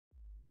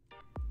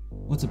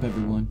What's up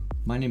everyone,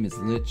 my name is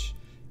Lich,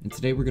 and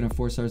today we're going to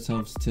force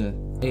ourselves to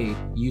A.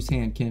 Use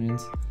hand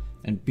cannons,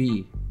 and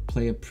B.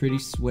 Play a pretty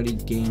sweaty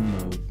game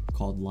mode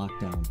called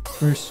Lockdown.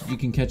 First, you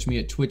can catch me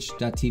at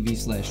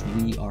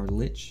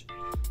twitch.tv/wearelich.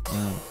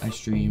 I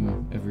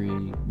stream every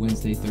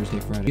Wednesday, Thursday,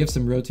 Friday. We have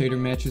some rotator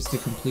matches to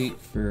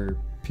complete for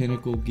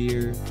pinnacle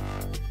gear,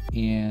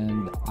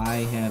 and I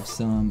have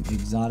some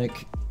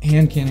exotic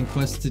hand cannon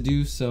quests to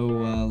do, so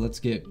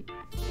let's get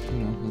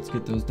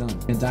those done.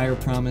 And Dire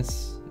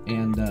Promise,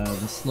 and the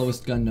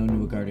slowest gun known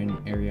to a guard in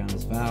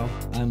Erianas Vow.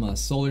 I'm a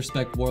solar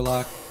spec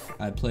warlock.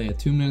 I play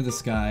Attunement of the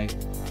Sky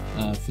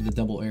for the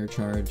double air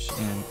charge,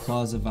 and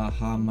Claws of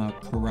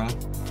Ahamakara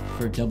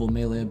for double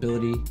melee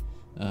ability.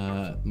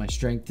 My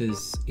strength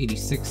is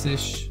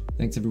 86-ish.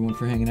 Thanks everyone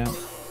for hanging out.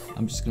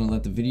 I'm just gonna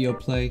let the video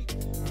play.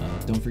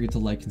 Don't forget to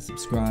like and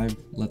subscribe.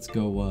 Let's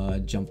go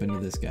jump into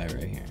this guy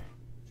right here.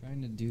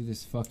 Trying to do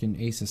this fucking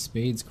Ace of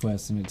Spades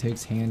quest and it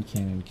takes hand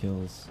cannon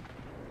kills.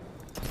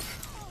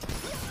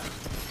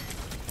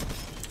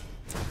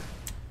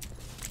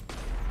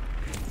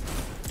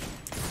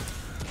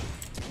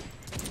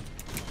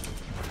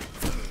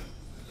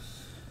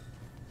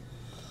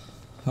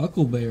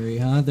 Huckleberry,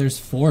 huh? There's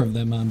 4 of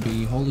them on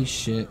B. Holy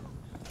shit.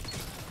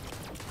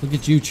 Look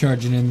at you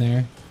charging in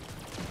there.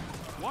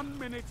 1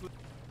 minute.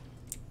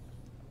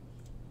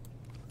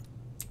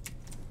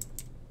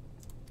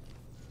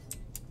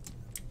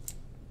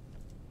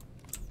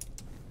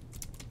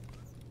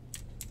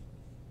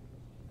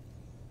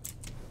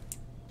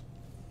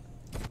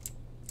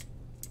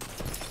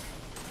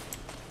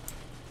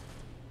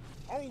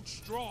 Hold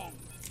strong.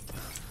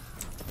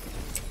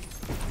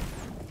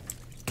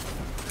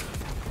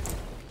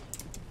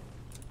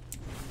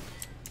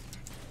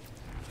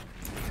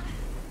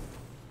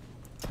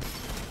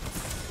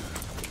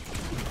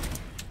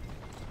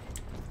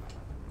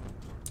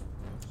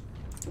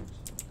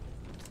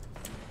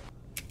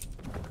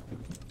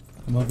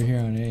 I'm over here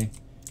on A.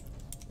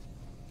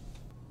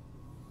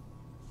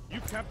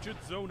 You captured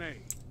Zone A.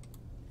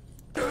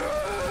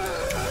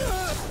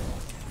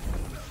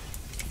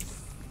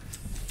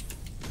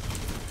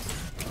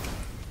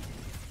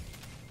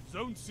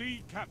 Zone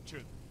C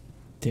captured.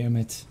 Damn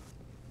it.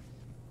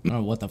 I don't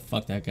know what the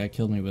fuck that guy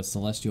killed me with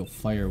celestial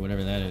fire,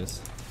 whatever that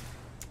is.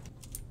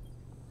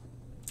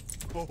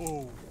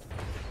 Oh.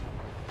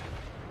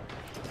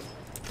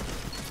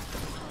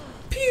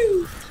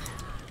 Pew!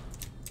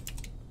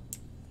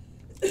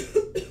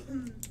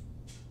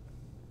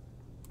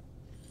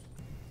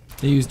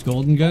 They used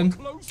golden gun?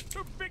 Close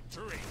to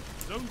victory.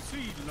 Zone C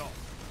lost.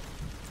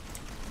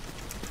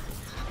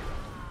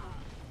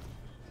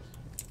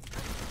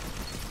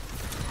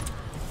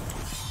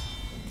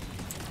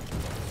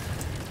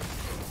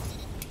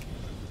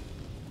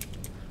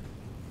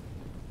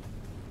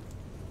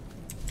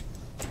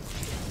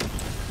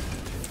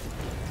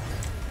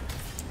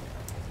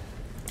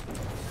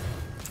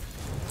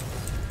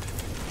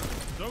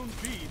 Zone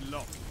B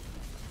lost.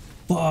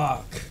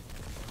 Fuck!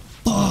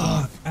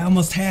 Fuck! I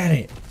almost had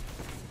it!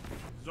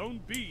 Zone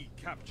B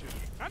captured.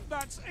 And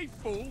that's a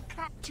full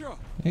capture.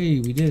 Hey,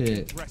 we did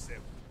it.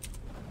 Impressive.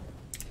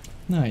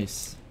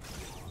 Nice.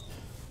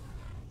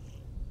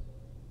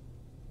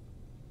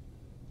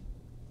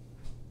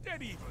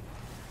 Dead even.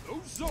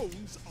 Those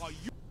zones are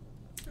you.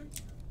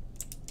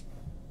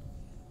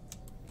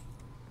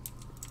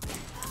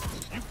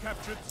 You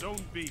captured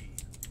Zone B.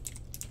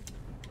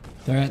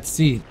 They're at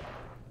C.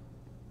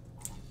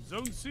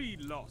 Zone C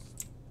lost.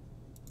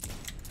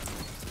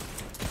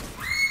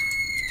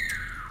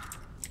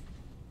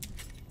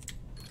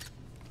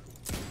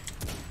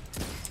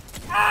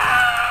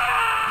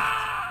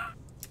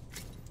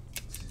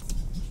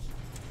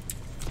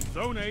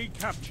 Zone A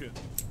captured.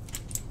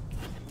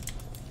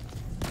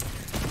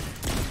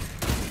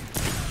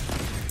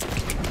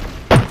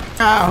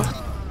 Ow.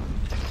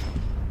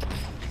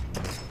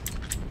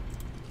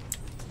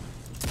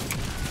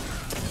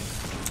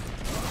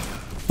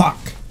 Fuck!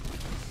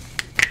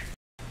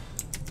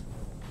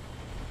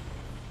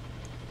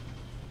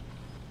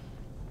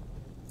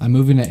 I'm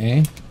moving to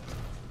A.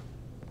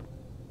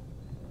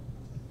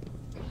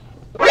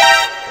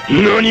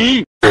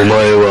 NANI?! お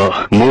前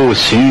はもう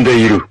死ん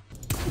でいる。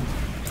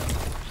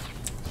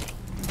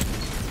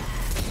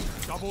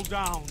 Double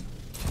down.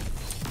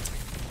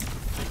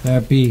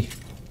 That B.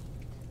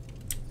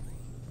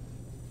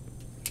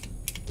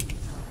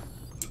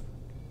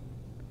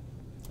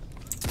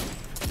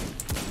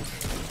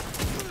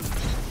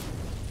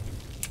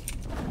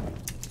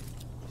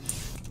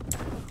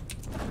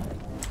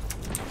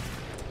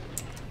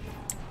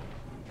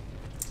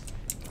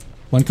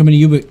 One coming to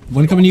you, but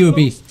one coming to you at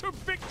B. Close to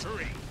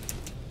victory.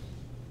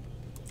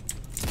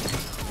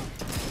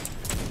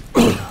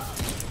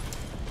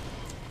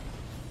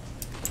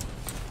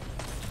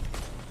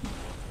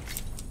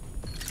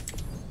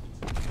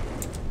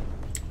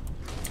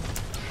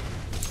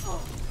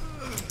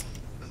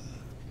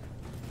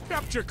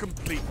 Capture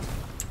complete.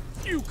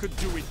 You could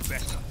do it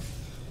better.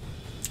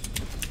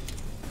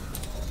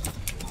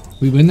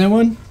 We win that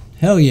one?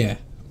 Hell yeah.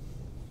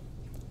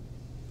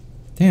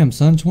 Damn,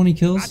 son, 20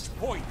 kills? Match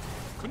point.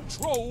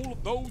 control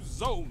those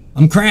zones.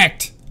 I'm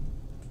cracked.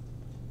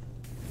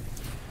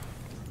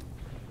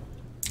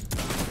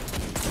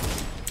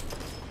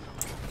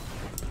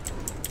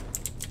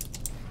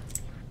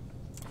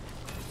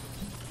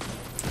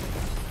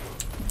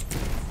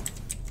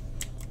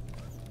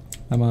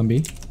 I'm on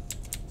B.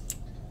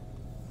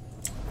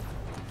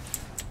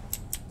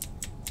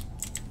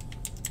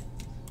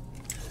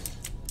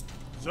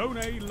 Zone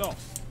A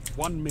lost.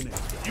 1 minute.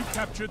 You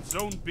captured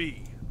Zone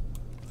B.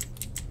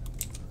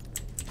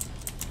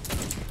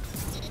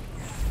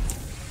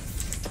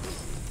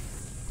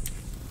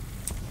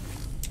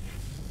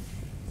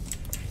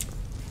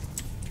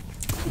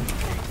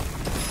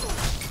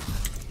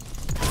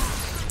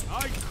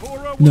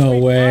 No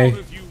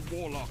way.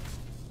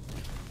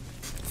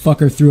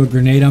 Fucker threw a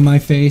grenade on my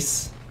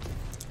face.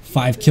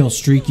 5-kill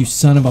streak, you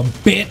son of a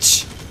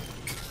bitch.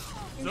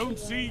 Zone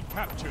C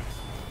captured.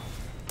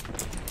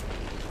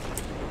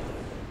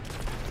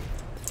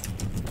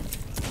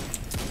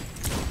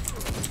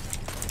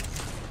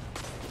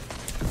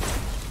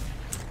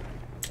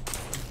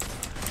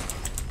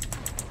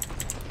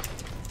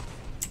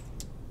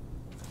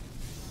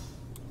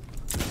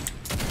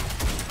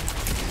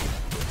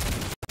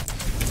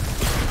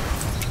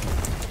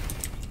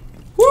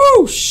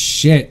 Woo!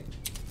 Shit.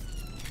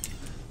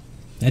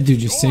 That dude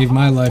just saved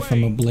my life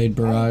from a blade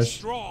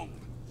barrage.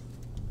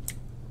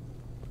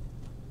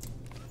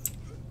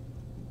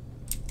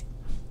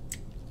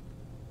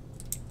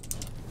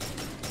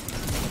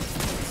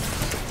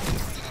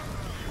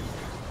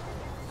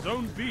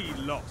 Zone B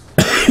lost.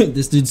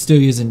 This dude's still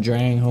using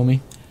Drang, homie.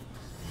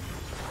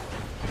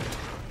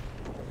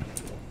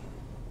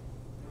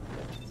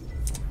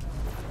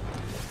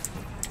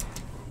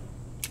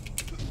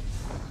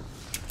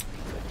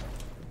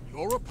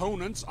 Your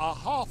opponents are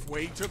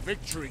halfway to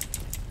victory.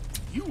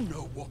 You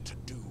know what to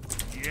do.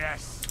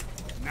 Yes.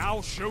 Now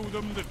show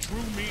them the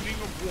true meaning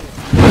of war.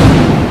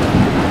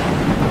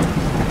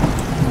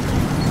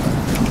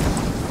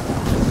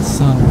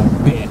 Son of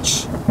a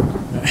bitch.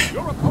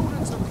 Your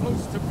opponents are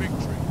close to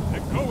victory.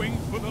 They're going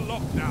for the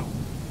lockdown.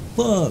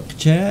 Fuck,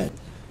 chat.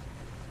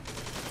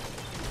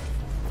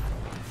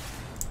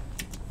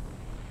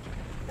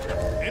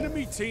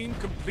 Enemy team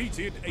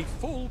completed a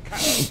full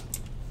capture.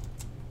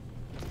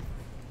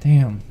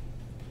 Damn.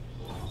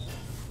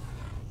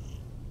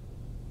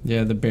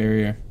 Yeah, the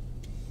barrier.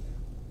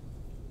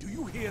 Do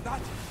you hear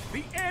that?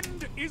 The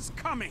end is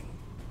coming.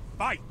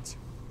 Fight.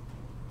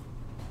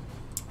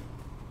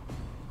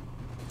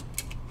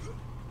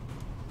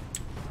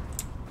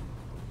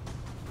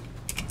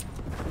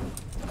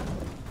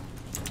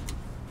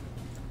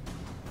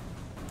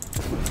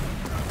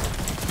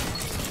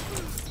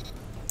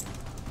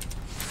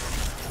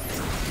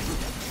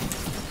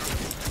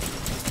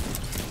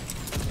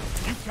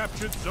 You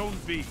captured Zone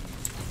B.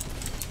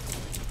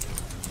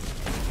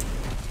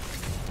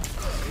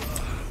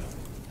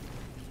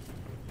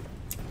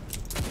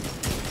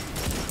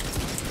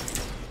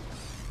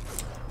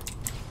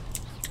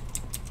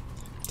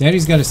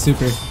 Daddy's got a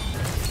super.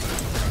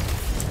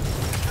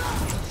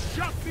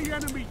 Shut the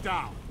enemy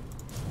down.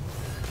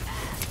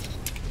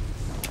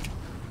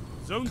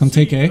 Zone Come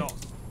C take A.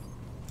 lost.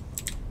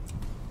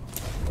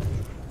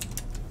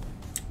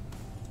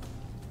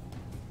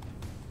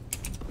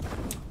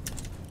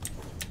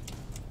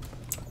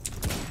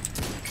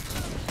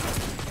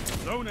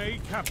 Zone A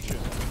captured.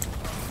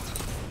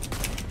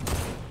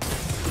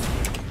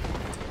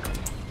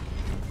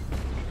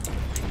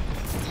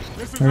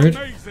 This is Heard.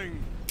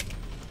 amazing.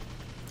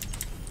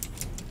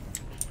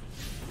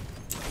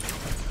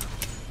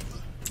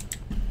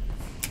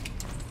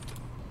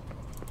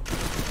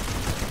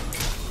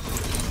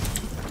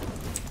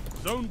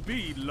 Zone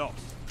B lost.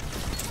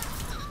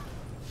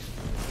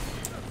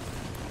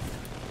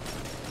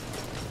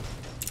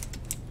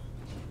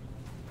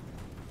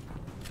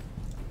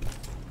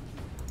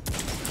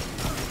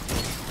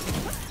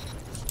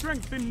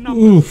 Strength in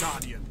numbers, Oof.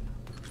 Guardian.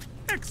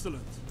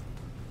 Excellent.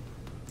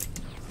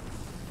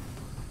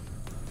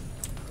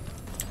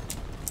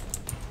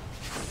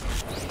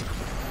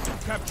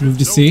 Captured Move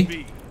to Zone C.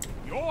 B.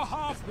 You're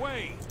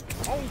halfway.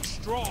 Hold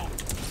strong.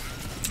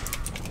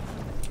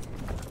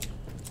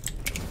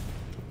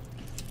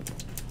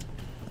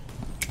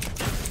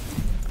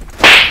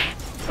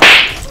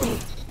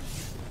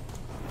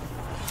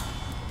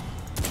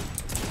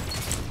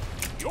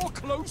 You're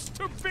close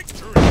to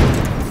victory.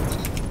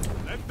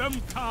 Let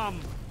them come.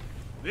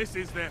 This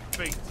is their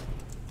fate.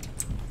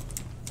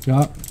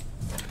 Yup.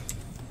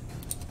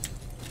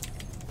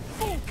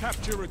 Full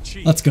capture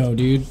achieved. Let's go,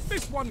 dude.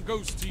 This one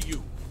goes to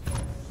you.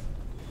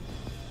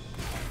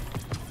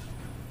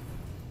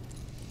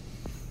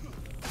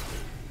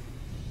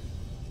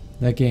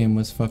 That game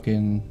was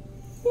fucking...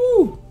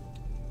 Woo!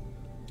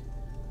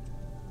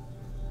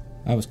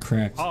 I was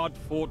cracked. Hard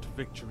fought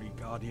victory,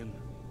 Guardian.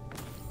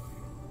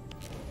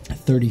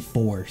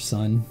 34,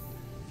 son.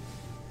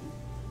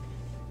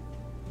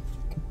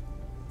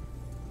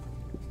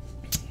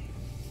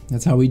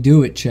 That's how we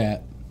do it,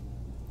 chat.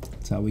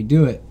 That's how we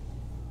do it.